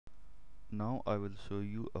Now I will show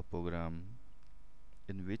you a program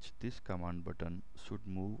in which this command button should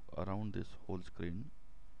move around this whole screen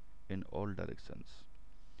in all directions.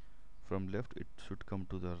 From left it should come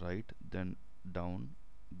to the right, then down,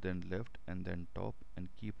 then left, and then top, and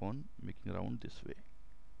keep on making around this way.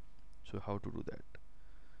 So how to do that?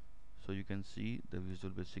 So you can see the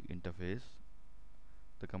Visual Basic interface.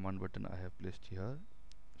 The command button I have placed here.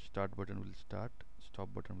 Start button will start,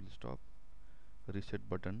 stop button will stop, reset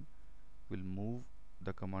button will move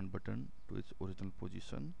the command button to its original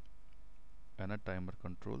position, and a timer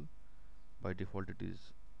control. By default it is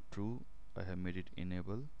true. I have made it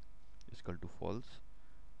enable is equal to false,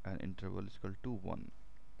 and interval is equal to 1.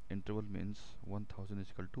 Interval means 1000 is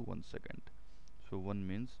equal to 1 second. So 1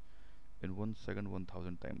 means in 1 second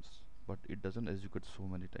 1000 times, but it doesn't execute so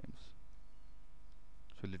many times.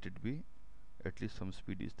 So let it be, at least some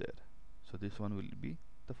speed is there. So this one will be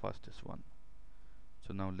the fastest one.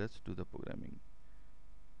 So now let's do the programming.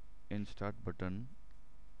 In start button,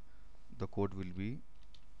 the code will be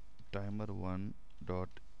timer1 dot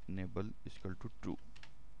enable is equal to true.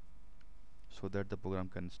 So that the program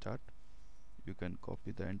can start, you can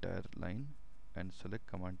copy the entire line and select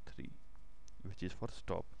command 3, which is for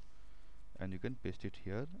stop, and you can paste it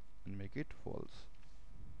here and make it false.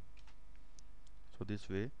 So this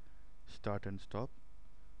way start and stop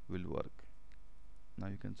will work. Now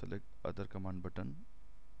you can select other command button,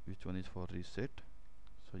 which one is for reset.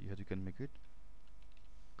 So here you can make it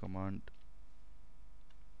command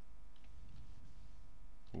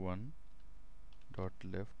 1 dot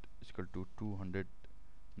left is equal to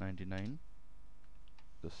 299.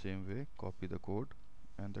 The same way copy the code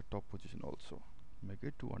and the top position also, make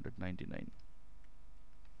it 299.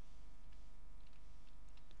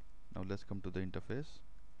 Now let's come to the interface.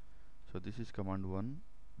 So this is command 1,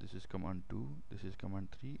 this is command 2, this is command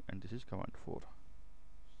 3, and this is command 4.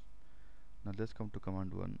 Now let's come to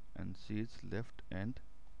command 1 and see its left and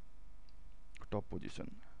top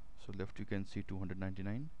position. So left you can see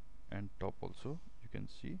 299, and top also you can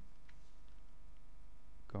see.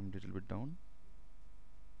 Come little bit down,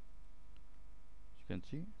 you can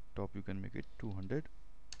see top you can make it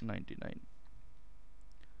 299.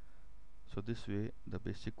 So this way the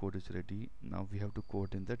basic code is ready. Now we have to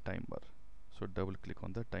code in the timer. So double click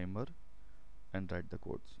on the timer and write the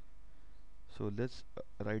codes. So let's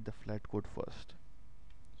write the flat code first.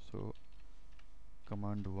 So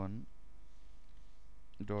command 1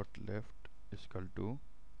 dot left is equal to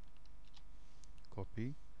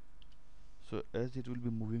copy. So as it will be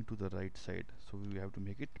moving to the right side, so we have to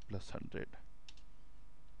make it plus 100.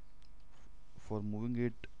 For moving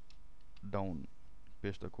it down,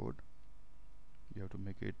 paste the code. You have to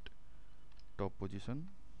make it top position.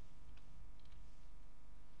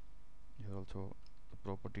 Here also the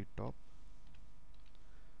property top.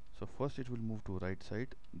 So first it will move to right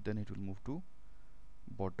side, then it will move to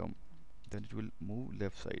bottom, then it will move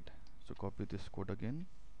left side. So copy this code again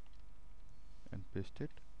and paste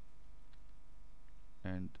it,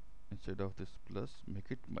 and instead of this plus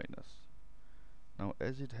make it minus. Now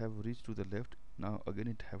as it have reached to the left, now again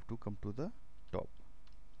it have to come to the top.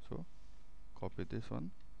 So copy this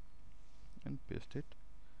one and paste it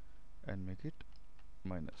and make it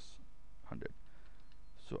minus 100.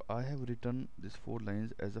 So I have written these 4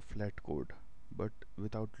 lines as a flat code but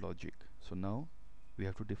without logic. So now we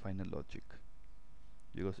have to define a logic,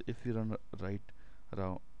 because if we run right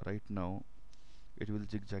now, it will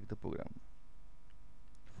zigzag the program.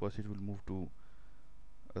 First it will move to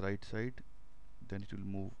right side, then it will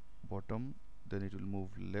move bottom, then it will move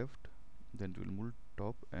left, then it will move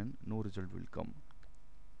top, and no result will come.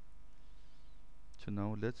 So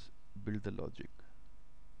now let's build the logic.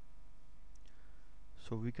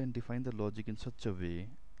 So we can define the logic in such a way,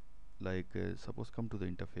 like suppose come to the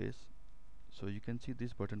interface. So you can see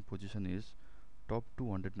this button position is top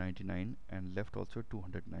 299 and left also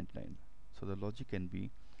 299. So the logic can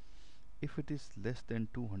be, if it is less than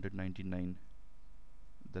 299,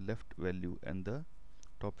 the left value and the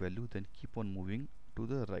top value, then keep on moving to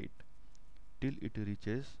the right till it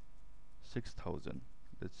reaches 6000.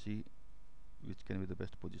 Let's see which can be the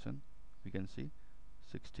best position. We can see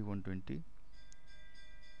 6120.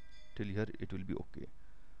 Till here it will be okay.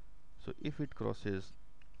 So if it crosses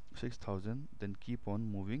 6000, then keep on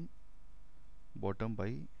moving bottom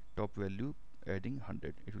by top value adding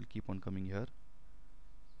 100. It will keep on coming here.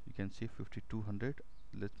 You can see 5200.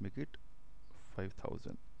 Let's make it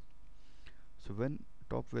 5000. So when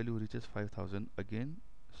top value reaches 5000, again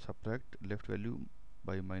subtract left value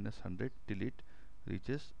by minus 100 till it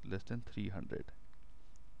reaches less than 300.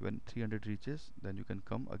 When 300 reaches, then you can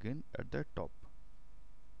come again at the top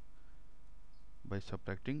by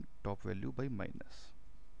subtracting top value by minus.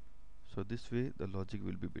 So this way the logic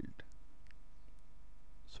will be built.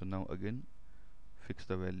 So now again fix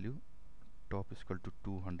the value, top is equal to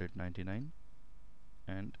 299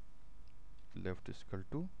 and left is equal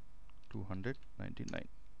to 299.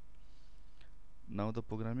 Now the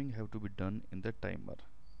programming have to be done in the timer,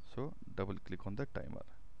 so double click on the timer.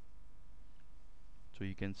 So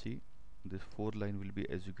you can see this 4 line will be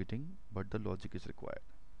executing, but the logic is required.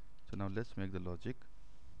 So now let's make the logic,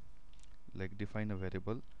 like define a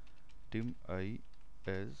variable dim I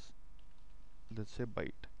as, let's say,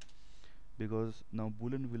 byte, because now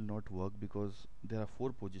boolean will not work because there are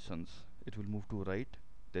 4 positions. It will move to right,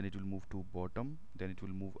 then it will move to bottom, then it will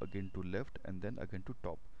move again to left, and then again to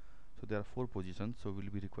top. So there are 4 positions, so we'll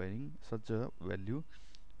be requiring such a value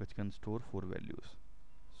which can store 4 values.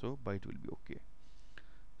 So byte will be okay.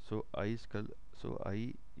 So I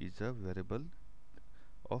is a variable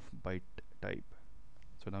of byte type.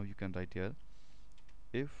 So now you can write here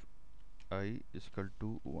if I is equal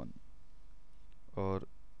to 1, or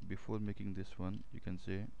before making this one you can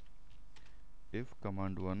say if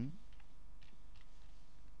command1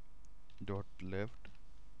 dot left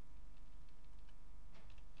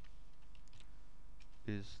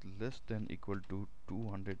is less than equal to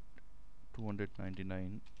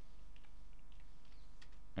 299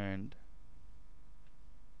 and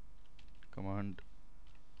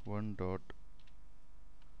command1 dot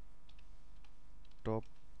top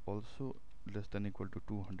also less than equal to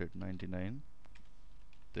 299,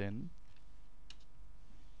 then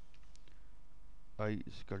I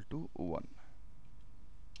is equal to 1,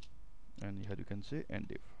 and here you can say end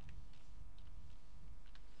if.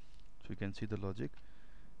 So you can see the logic.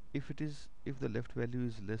 If the left value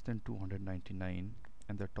is less than 299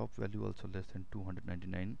 and the top value also less than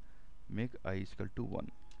 299, make I is equal to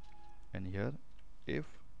 1, and here if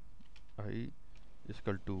I is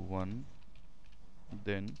equal to 1,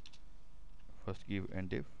 then first give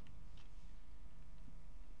end if,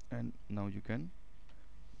 and now you can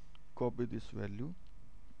copy this value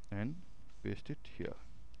and paste it here.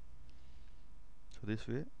 So this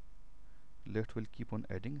way left will keep on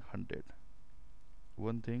adding 100.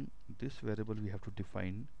 One thing, this variable we have to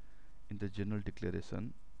define in the general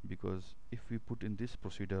declaration, because if we put in this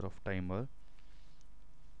procedure of timer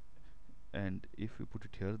and if we put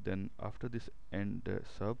it here, then after this end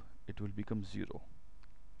sub it will become 0,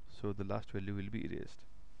 so the last value will be erased.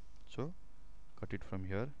 So cut it from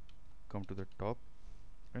here, come to the top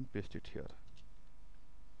and paste it here.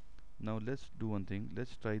 Now let's do one thing,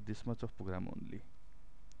 let's try this much of program only.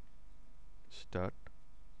 Start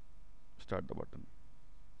the button.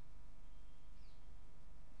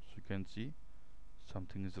 So you can see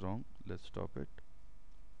something is wrong. Let's stop it.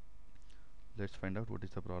 Let's find out what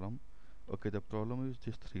is the problem. Okay, the problem is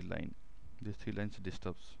this 3 line. These 3 lines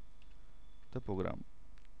disturbs the program.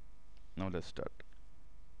 Now let's start.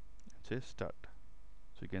 Say start.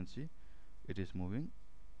 So you can see it is moving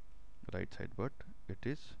right side, but it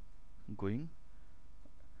is going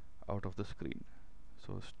out of the screen.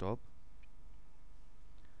 So stop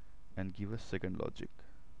and give a second logic.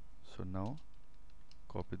 So now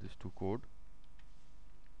copy this to code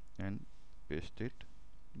and paste it,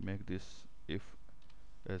 make this if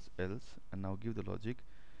as else, and now give the logic.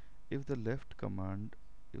 If the left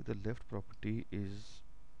property is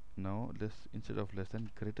now instead of less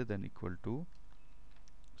than, greater than equal to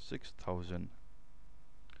 6000,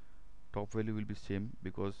 top value will be same,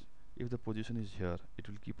 because if the position is here it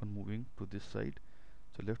will keep on moving to this side.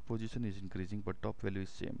 So left position is increasing but top value is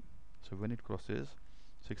same. So when it crosses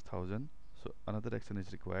 6000, so another action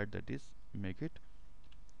is required, that is make it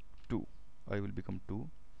 2. I will become 2,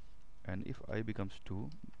 and if I becomes 2,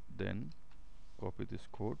 then copy this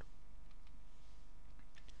code,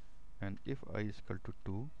 and if I is equal to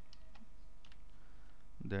 2,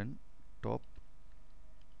 then top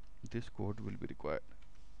this code will be required.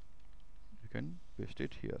 You can paste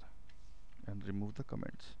it here and remove the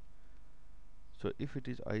comments. So if it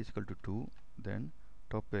is I is equal to 2, then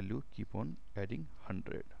top value keep on adding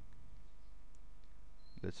 100.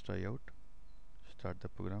 Let's try out. Start the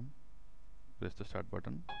program, press the start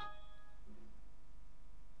button.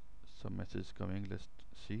 Some message coming, let's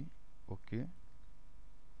see. Okay,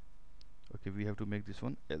 we have to make this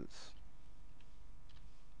one else.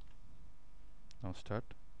 Now start.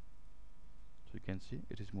 So you can see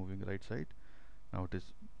it is moving right side, now it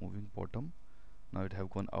is moving bottom. Now it have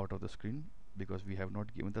gone out of the screen because we have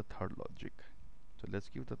not given the third logic. So let's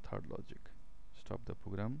give the third logic. Stop the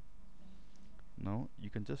program. Now you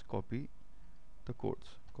can just copy the codes,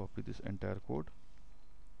 copy this entire code,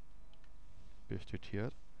 paste it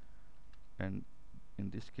here, and in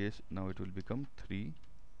this case now it will become 3,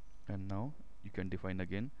 and now you can define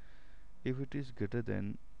again. If it is greater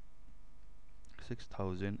than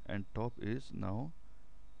 6000 and top is now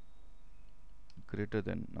greater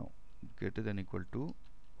than equal to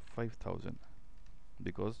 5000,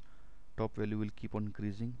 because top value will keep on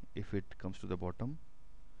increasing if it comes to the bottom,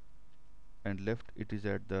 and left it is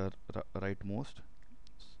at the rightmost,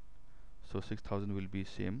 so 6000 will be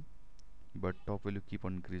same, but top value keep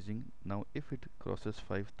on increasing. Now if it crosses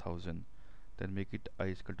 5000, then make it I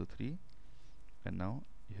is equal to 3, and now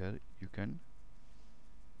here you can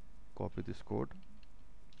copy this code,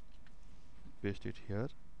 paste it here,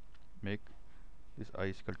 make this I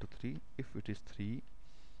is equal to 3. If it is 3,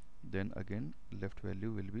 then again left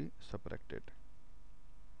value will be subtracted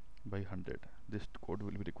by 100. This code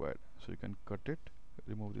will be required, so you can cut it,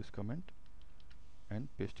 remove this comment and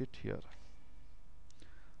paste it here.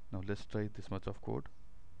 Now let's try this much of code.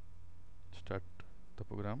 Start the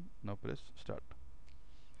program, now press start.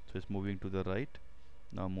 So it's moving to the right,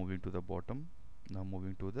 now moving to the bottom, now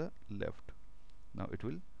moving to the left. Now it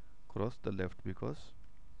will cross the left because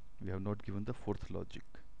we have not given the fourth logic.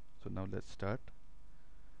 So now let's stop,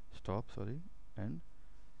 and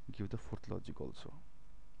give the fourth logic also.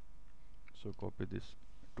 So copy this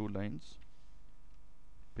 2 lines,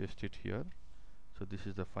 paste it here. So this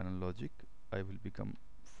is the final logic, I will become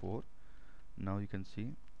 4. Now you can see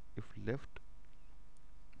if left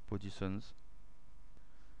positions,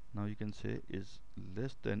 now you can say is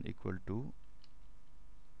less than equal to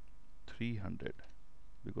 300,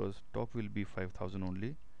 because top will be 5000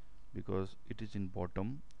 only, because it is in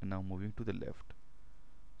bottom and now moving to the left.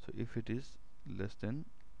 So if it is less than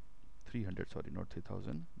 300, sorry, not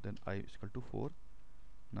 3000, then I is equal to 4.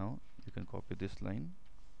 Now you can copy this line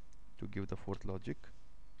to give the fourth logic.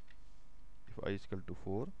 If I is equal to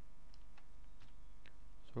 4,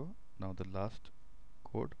 so now the last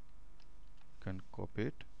code can copy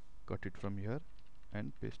it, cut it from here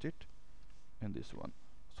and paste it in this one.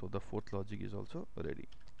 So the fourth logic is also ready,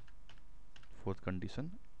 fourth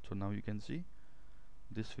condition. So now you can see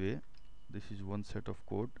this way, this is one set of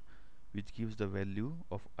code which gives the value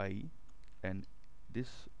of I, and this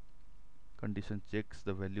condition checks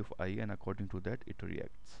the value of I, and according to that it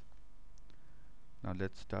reacts. Now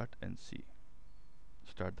let's start and see.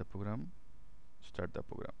 Start the program. So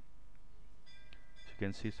you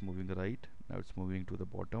can see it's moving right, now it's moving to the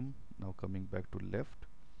bottom, now coming back to left,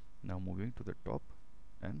 now moving to the top,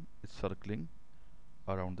 and it's circling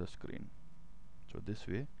around the screen. So this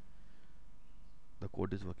way the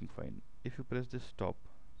code is working fine. If you press this stop,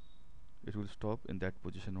 it will stop in that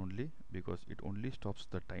position only, because it only stops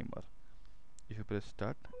the timer. If you press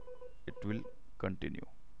start, it will continue.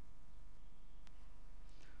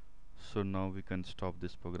 So now we can stop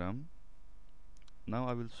this program. Now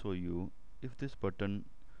I will show you, if this button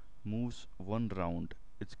moves 1 round,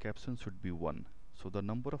 its caption should be 1. So the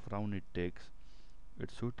number of round it takes,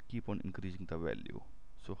 it should keep on increasing the value.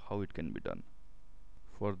 So how it can be done?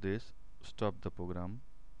 For this, stop the program.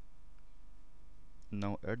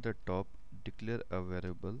 Now at the top, declare a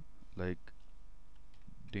variable like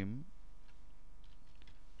dim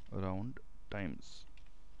round times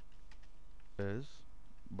as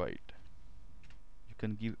byte. You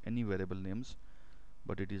can give any variable names,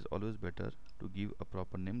 but it is always better to give a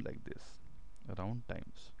proper name like this, round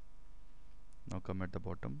times. Now come at the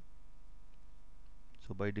bottom.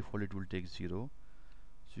 So by default it will take 0.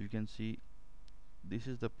 So you can see this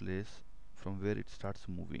is the place from where it starts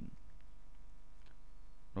moving.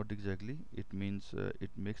 Not exactly, it means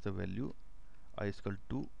it makes the value I is equal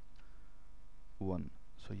to 1.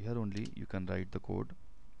 So here only you can write the code,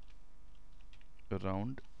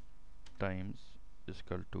 round times is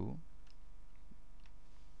equal to,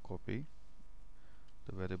 copy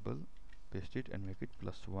the variable, paste it and make it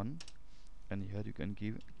 +1, and here you can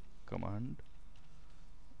give command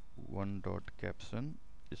 1.caption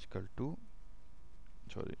is equal to,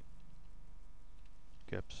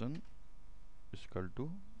 caption is equal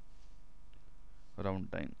to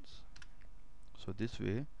round times. So this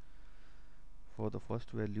way, for the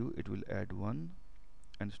first value it will add 1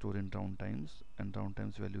 and store in round times, and round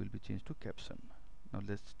times value will be changed to caption. Now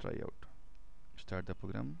let's try out. Start the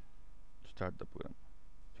program.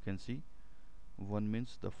 You can see 1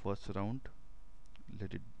 means the first round,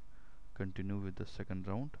 let it continue with the second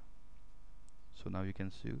round. So now you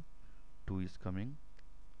can see 2 is coming.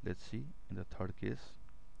 Let's see in the third case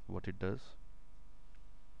what it does.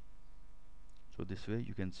 So this way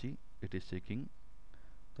you can see it is taking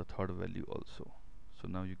the third value also. So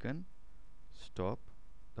now you can stop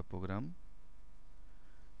the program,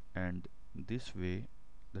 and this way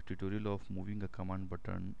The tutorial of moving a command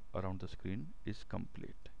button around the screen is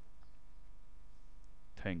complete.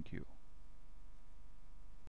 Thank you.